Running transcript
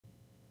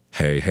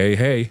Hey, hey,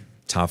 hey.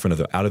 Time for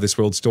another out of this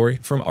world story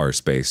from our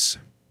space.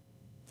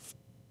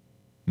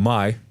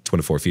 My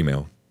 24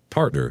 female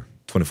partner,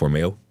 24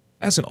 male,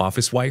 as an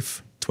office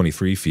wife,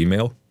 23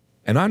 female,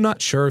 and I'm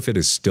not sure if it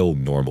is still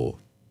normal.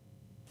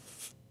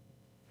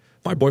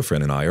 My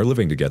boyfriend and I are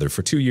living together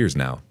for 2 years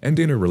now and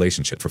in a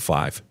relationship for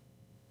 5.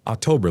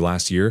 October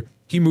last year,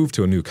 he moved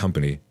to a new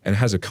company and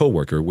has a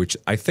coworker which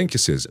I think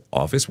is his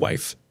office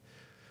wife.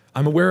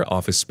 I'm aware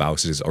office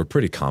spouses are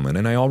pretty common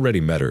and I already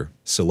met her,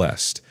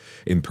 Celeste,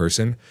 in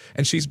person,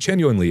 and she's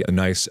genuinely a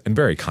nice and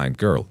very kind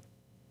girl.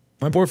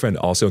 My boyfriend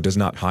also does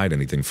not hide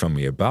anything from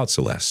me about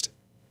Celeste.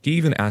 He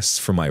even asks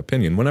for my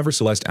opinion whenever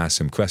Celeste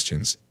asks him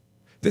questions.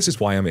 This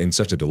is why I'm in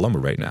such a dilemma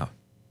right now.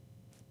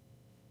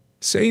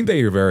 Saying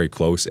they are very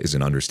close is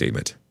an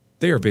understatement.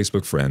 They are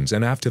Facebook friends,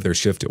 and after their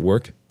shift at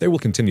work, they will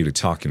continue to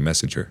talk in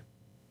Messenger.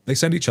 They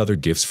send each other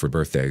gifts for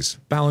birthdays,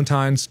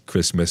 Valentine's,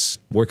 Christmas,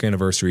 work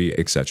anniversary,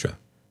 etc.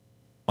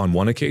 On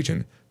one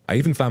occasion, I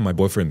even found my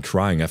boyfriend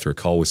crying after a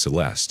call with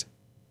Celeste.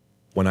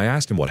 When I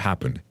asked him what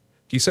happened,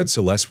 he said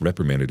Celeste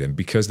reprimanded him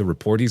because the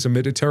report he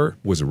submitted to her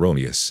was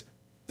erroneous.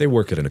 They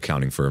work at an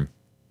accounting firm.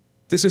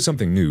 This is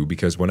something new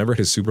because whenever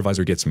his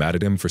supervisor gets mad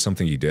at him for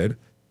something he did,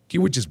 he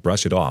would just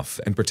brush it off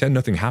and pretend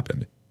nothing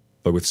happened.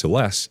 But with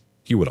Celeste,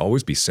 he would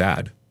always be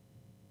sad.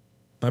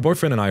 My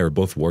boyfriend and I are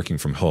both working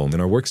from home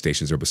and our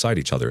workstations are beside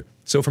each other,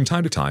 so from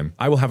time to time,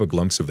 I will have a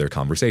glimpse of their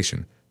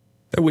conversation.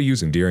 They will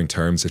use endearing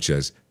terms such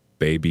as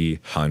baby,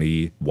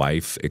 honey,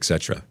 wife,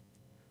 etc.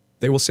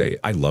 They will say,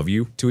 I love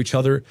you, to each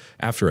other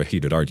after a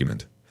heated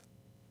argument.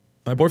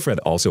 My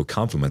boyfriend also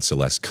compliments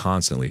Celeste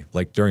constantly,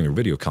 like during our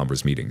video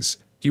conference meetings.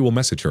 He will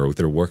message her with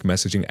their work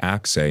messaging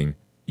app saying,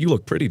 you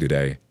look pretty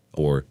today,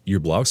 or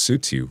your blouse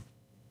suits you.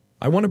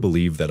 I want to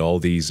believe that all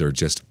these are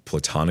just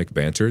platonic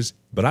banters,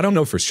 but I don't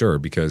know for sure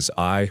because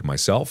I,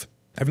 myself,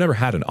 have never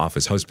had an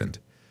office husband.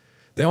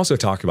 They also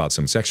talk about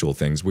some sexual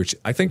things which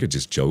I think are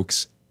just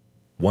jokes.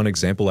 One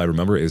example I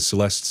remember is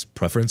Celeste's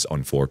preference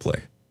on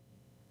foreplay.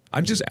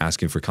 I'm just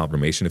asking for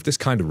confirmation if this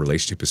kind of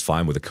relationship is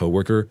fine with a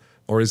coworker,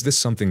 or is this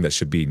something that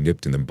should be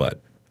nipped in the butt?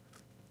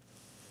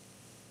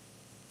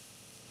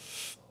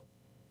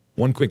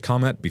 One quick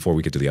comment before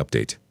we get to the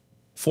update.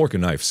 Fork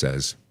and Knife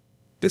says,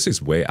 this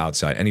is way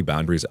outside any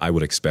boundaries I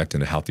would expect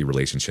in a healthy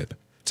relationship.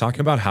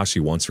 Talking about how she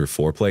wants her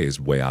foreplay is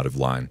way out of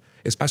line,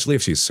 especially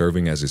if she's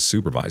serving as his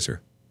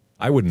supervisor.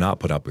 I would not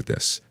put up with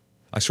this.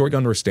 I sure don't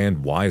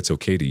understand why it's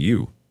okay to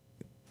you.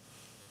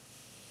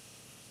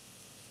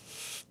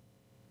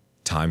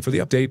 Time for the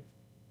update.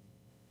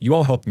 You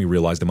all helped me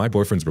realize that my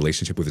boyfriend's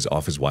relationship with his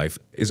office wife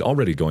is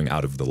already going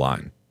out of the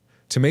line.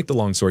 To make the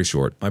long story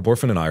short, my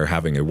boyfriend and I are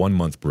having a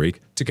 1-month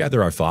break to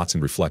gather our thoughts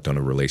and reflect on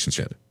our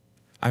relationship.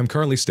 I am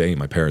currently staying at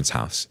my parents'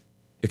 house.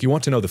 If you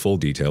want to know the full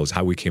details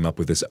how we came up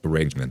with this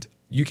arrangement,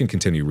 you can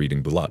continue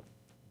reading below.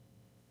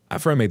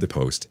 After I made the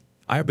post,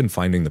 I have been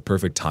finding the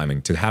perfect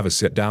timing to have a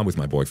sit down with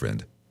my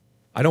boyfriend.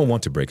 I don't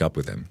want to break up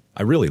with him.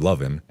 I really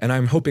love him, and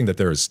I'm hoping that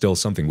there is still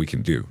something we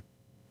can do.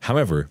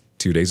 However,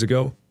 2 days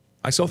ago,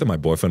 I saw that my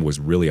boyfriend was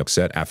really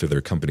upset after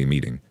their company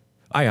meeting.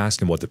 I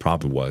asked him what the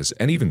problem was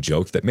and even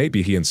joked that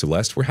maybe he and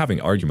Celeste were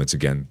having arguments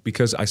again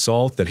because I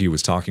saw that he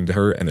was talking to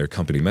her and their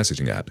company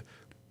messaging app.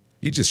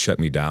 He just shut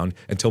me down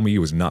and told me he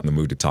was not in the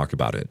mood to talk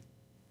about it.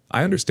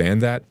 I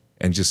understand that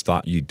and just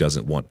thought he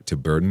doesn't want to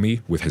burden me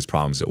with his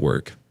problems at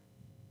work.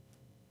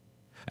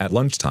 At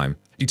lunchtime,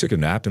 he took a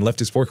nap and left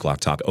his work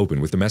laptop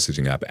open with the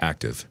messaging app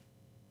active.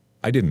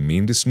 I didn't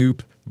mean to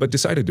snoop, but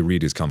decided to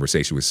read his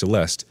conversation with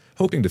Celeste,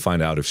 hoping to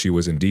find out if she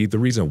was indeed the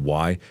reason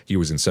why he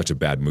was in such a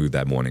bad mood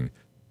that morning.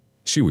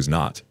 She was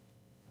not.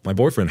 My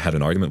boyfriend had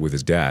an argument with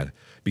his dad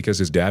because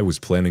his dad was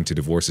planning to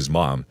divorce his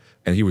mom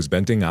and he was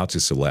venting out to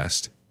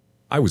Celeste.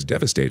 I was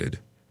devastated.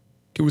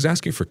 He was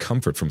asking for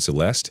comfort from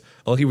Celeste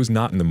while he was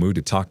not in the mood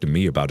to talk to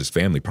me about his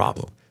family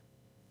problem.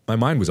 My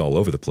mind was all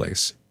over the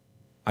place.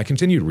 I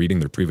continued reading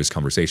their previous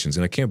conversations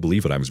and I can't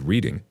believe what I was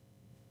reading.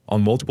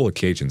 On multiple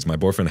occasions, my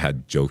boyfriend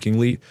had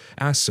jokingly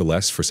asked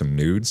Celeste for some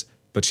nudes,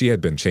 but she had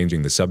been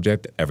changing the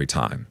subject every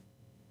time.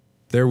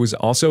 There was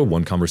also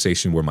one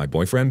conversation where my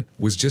boyfriend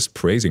was just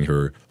praising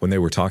her when they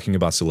were talking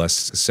about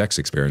Celeste's sex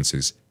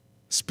experiences,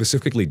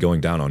 specifically going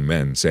down on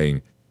men,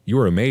 saying, you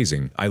are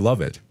amazing, I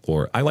love it,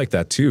 or I like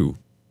that too.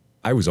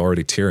 I was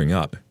already tearing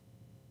up.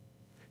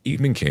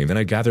 Evening came and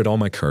I gathered all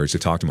my courage to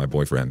talk to my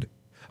boyfriend.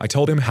 I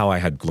told him how I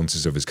had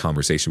glimpses of his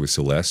conversation with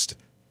Celeste,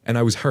 and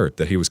I was hurt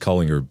that he was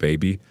calling her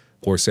baby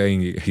or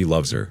saying he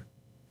loves her.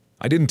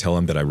 I didn't tell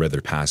him that I read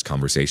their past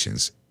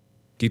conversations.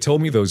 He told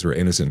me those were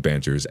innocent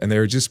banters and they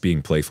were just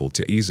being playful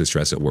to ease the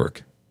stress at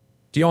work.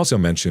 He also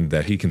mentioned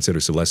that he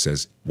considers Celeste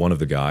as one of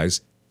the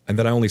guys, and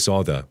that I only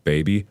saw the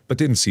baby but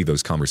didn't see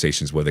those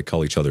conversations where they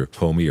call each other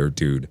homie or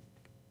dude.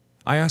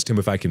 I asked him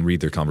if I can read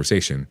their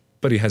conversation,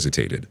 but he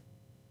hesitated.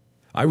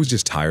 I was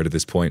just tired at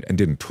this point and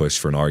didn't push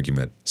for an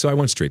argument, so I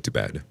went straight to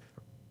bed.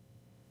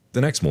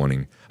 The next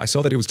morning, I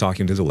saw that he was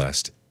talking to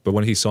Celeste, but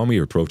when he saw me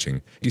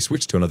approaching, he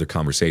switched to another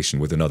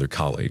conversation with another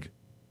colleague.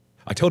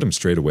 I told him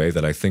straight away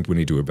that I think we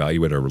need to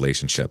evaluate our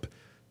relationship.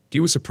 He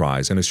was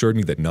surprised and assured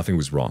me that nothing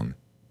was wrong.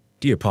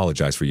 He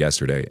apologized for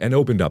yesterday and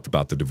opened up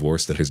about the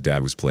divorce that his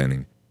dad was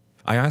planning.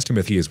 I asked him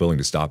if he is willing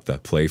to stop the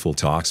playful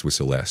talks with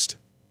Celeste.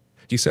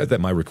 He said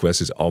that my request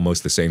is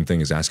almost the same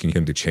thing as asking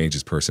him to change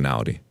his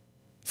personality.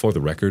 For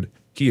the record,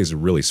 he is a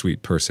really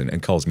sweet person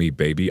and calls me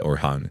baby or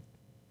hun.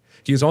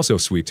 He is also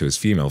sweet to his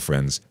female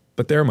friends,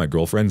 but they're my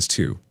girlfriends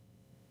too.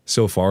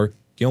 So far,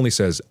 he only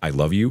says I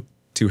love you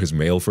to his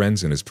male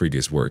friends in his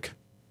previous work.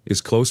 His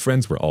close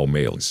friends were all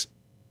males.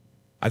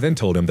 I then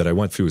told him that I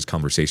went through his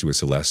conversation with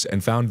Celeste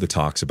and found the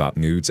talks about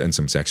nudes and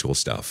some sexual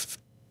stuff.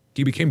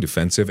 He became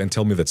defensive and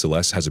told me that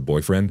Celeste has a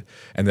boyfriend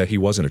and that he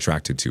wasn't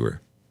attracted to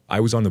her. I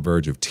was on the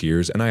verge of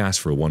tears and I asked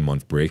for a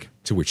 1-month break,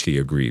 to which he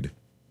agreed.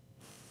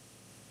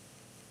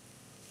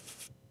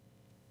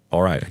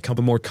 Alright, a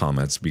couple more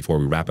comments before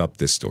we wrap up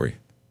this story.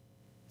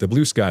 The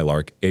Blue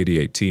Skylark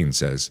 8018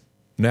 says,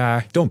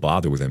 "Nah, don't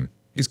bother with him.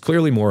 He's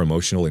clearly more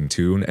emotional in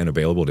tune and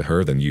available to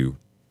her than you.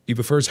 He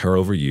prefers her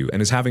over you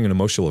and is having an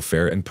emotional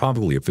affair and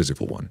probably a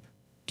physical one.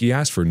 He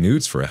asked for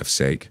nudes for F's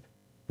sake.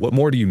 What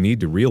more do you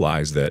need to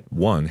realize that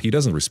 1. He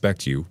doesn't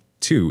respect you,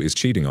 2. is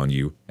cheating on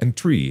you, and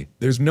 3.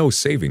 there's no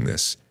saving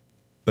this.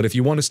 But if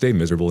you want to stay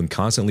miserable and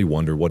constantly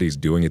wonder what he's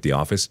doing at the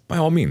office, by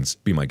all means,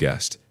 be my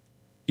guest.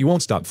 He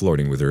won't stop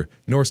flirting with her,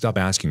 nor stop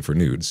asking for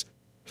nudes.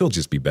 He'll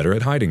just be better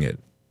at hiding it."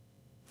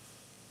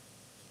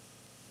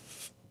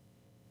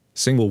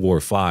 Single War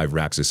 5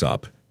 wraps us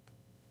up.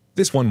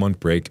 This 1-month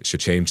break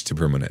should change to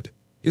permanent.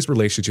 His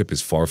relationship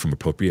is far from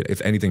appropriate.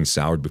 If anything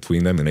soured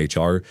between them and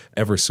HR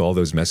ever saw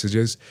those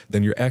messages,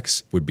 then your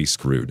ex would be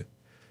screwed.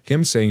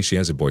 Him saying she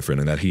has a boyfriend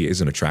and that he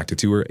isn't attracted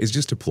to her is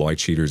just a ploy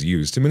cheaters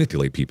use to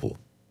manipulate people.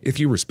 If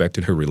he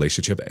respected her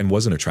relationship and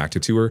wasn't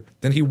attracted to her,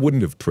 then he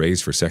wouldn't have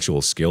praised for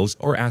sexual skills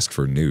or asked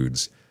for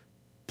nudes.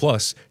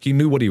 Plus, he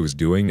knew what he was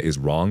doing is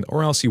wrong,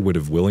 or else he would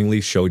have willingly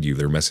showed you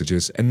their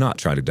messages and not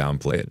try to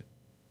downplay it.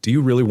 Do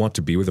you really want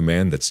to be with a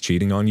man that's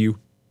cheating on you?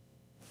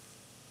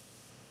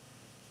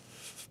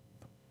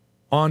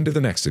 On to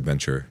the next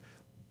adventure.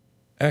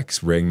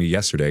 X rang me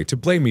yesterday to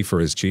blame me for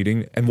his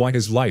cheating and why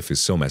his life is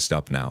so messed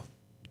up now.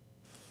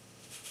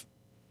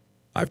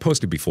 I've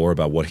posted before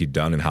about what he'd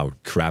done and how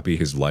crappy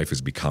his life has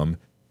become.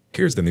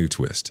 Here's the new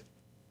twist.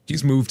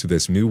 He's moved to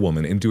this new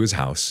woman into his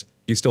house.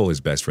 He stole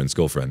his best friend's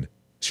girlfriend.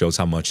 Shows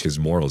how much his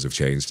morals have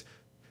changed.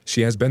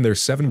 She has been there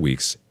 7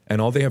 weeks, and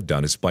all they have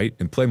done is fight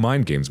and play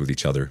mind games with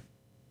each other.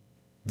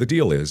 The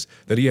deal is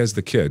that he has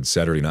the kids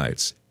Saturday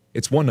nights.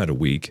 It's 1 night a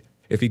week.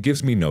 If he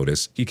gives me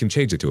notice, he can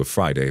change it to a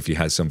Friday if he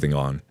has something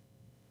on.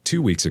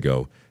 2 weeks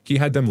ago, he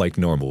had them like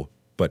normal,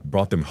 but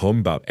brought them home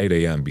about 8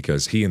 a.m.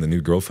 because he and the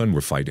new girlfriend were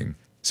fighting.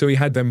 So he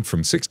had them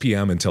from 6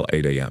 p.m. until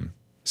 8 a.m.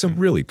 Some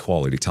really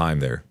quality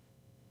time there.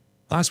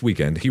 Last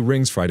weekend, he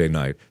rings Friday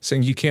night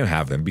saying he can't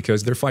have them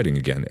because they're fighting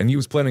again and he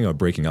was planning on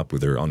breaking up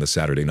with her on the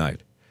Saturday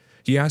night.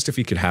 He asked if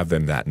he could have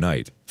them that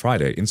night,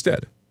 Friday,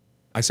 instead.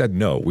 I said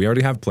no, we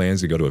already have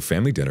plans to go to a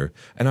family dinner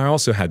and I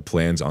also had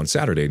plans on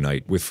Saturday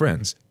night with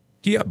friends.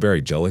 He got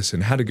very jealous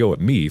and had to go at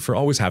me for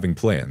always having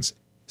plans.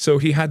 So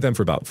he had them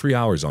for about 3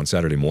 hours on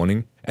Saturday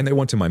morning and they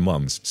went to my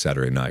mom's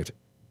Saturday night.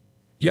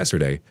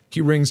 Yesterday,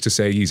 he rings to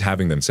say he's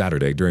having them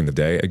Saturday during the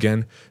day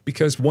again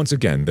because once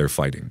again they're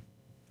fighting.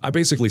 I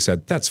basically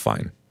said, that's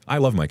fine. I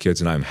love my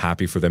kids and I'm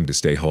happy for them to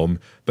stay home,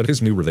 but his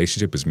new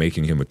relationship is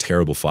making him a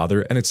terrible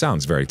father and it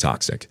sounds very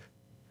toxic.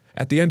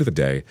 At the end of the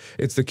day,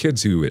 it's the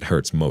kids who it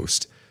hurts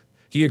most.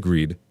 He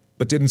agreed,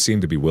 but didn't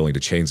seem to be willing to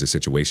change the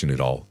situation at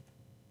all.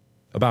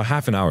 About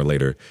half an hour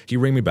later, he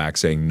rang me back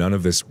saying none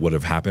of this would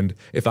have happened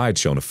if I had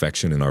shown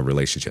affection in our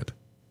relationship.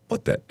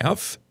 What the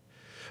F?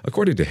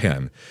 According to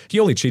him, he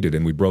only cheated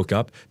and we broke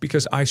up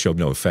because I showed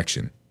no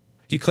affection.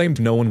 He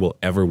claimed no one will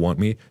ever want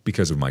me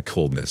because of my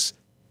coldness.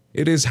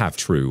 It is half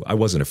true, I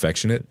wasn't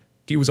affectionate.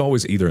 He was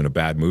always either in a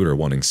bad mood or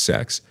wanting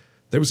sex.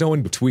 There was no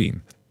in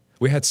between.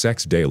 We had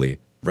sex daily,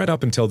 right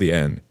up until the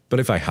end, but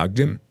if I hugged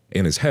him,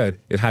 in his head,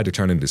 it had to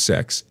turn into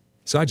sex.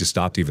 So I just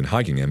stopped even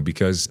hugging him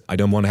because I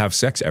don't want to have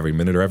sex every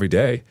minute or every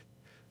day.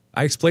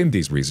 I explained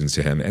these reasons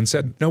to him and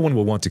said no one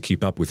will want to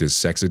keep up with his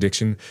sex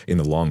addiction in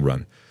the long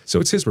run,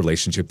 so it's his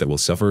relationship that will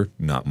suffer,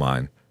 not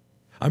mine.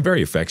 I'm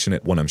very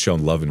affectionate when I'm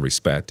shown love and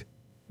respect,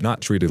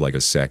 not treated like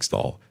a sex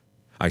doll.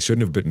 I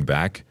shouldn't have bitten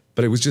back,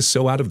 but it was just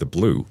so out of the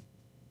blue.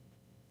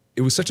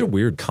 It was such a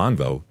weird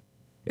convo.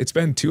 It's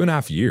been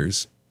 2.5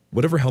 years.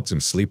 Whatever helps him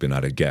sleep at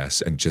night, I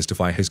guess, and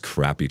justify his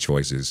crappy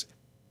choices.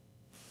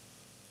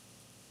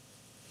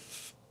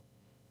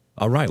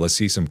 Alright, let's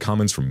see some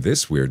comments from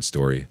this weird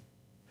story.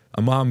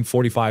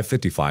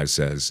 Imam4555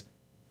 says,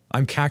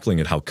 I'm cackling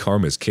at how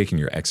karma is kicking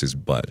your ex's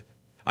butt.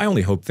 I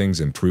only hope things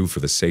improve for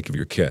the sake of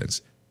your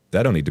kids.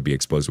 They don't need to be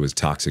exposed to his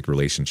toxic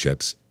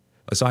relationships.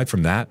 Aside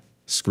from that,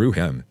 screw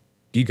him.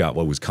 He got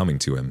what was coming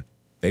to him.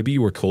 Maybe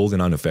you were cold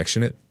and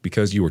unaffectionate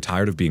because you were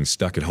tired of being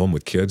stuck at home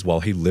with kids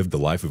while he lived the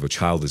life of a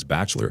childless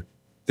bachelor.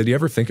 Did he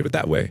ever think of it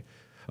that way?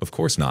 Of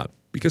course not,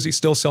 because he's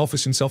still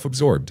selfish and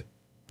self-absorbed.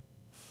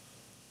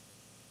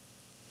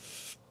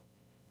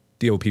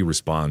 DOP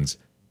responds,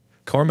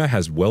 Karma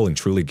has well and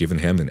truly given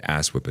him an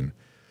ass-whipping.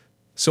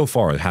 So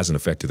far, it hasn't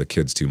affected the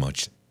kids too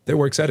much. They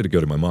were excited to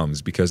go to my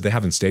mom's because they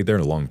haven't stayed there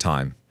in a long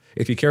time.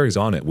 If he carries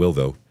on at will,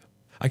 though,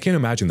 I can't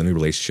imagine the new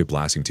relationship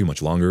lasting too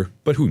much longer,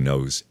 but who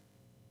knows?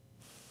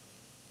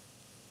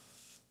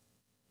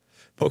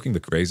 Poking the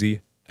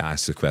crazy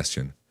asks a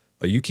question.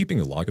 Are you keeping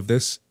a log of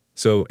this?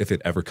 So if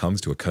it ever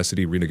comes to a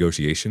custody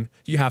renegotiation,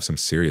 you have some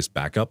serious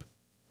backup?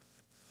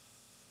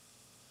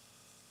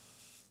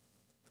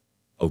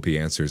 OP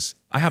answers,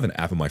 I have an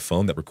app on my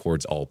phone that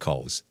records all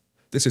calls.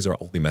 This is our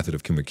only method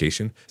of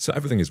communication, so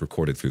everything is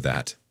recorded through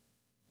that.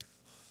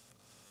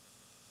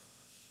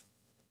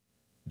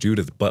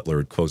 Judith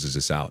Butler closes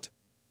this out.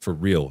 For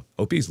real,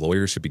 OP's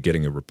lawyer should be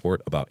getting a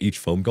report about each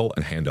phone call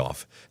and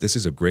handoff. This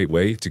is a great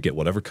way to get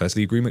whatever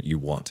custody agreement you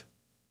want.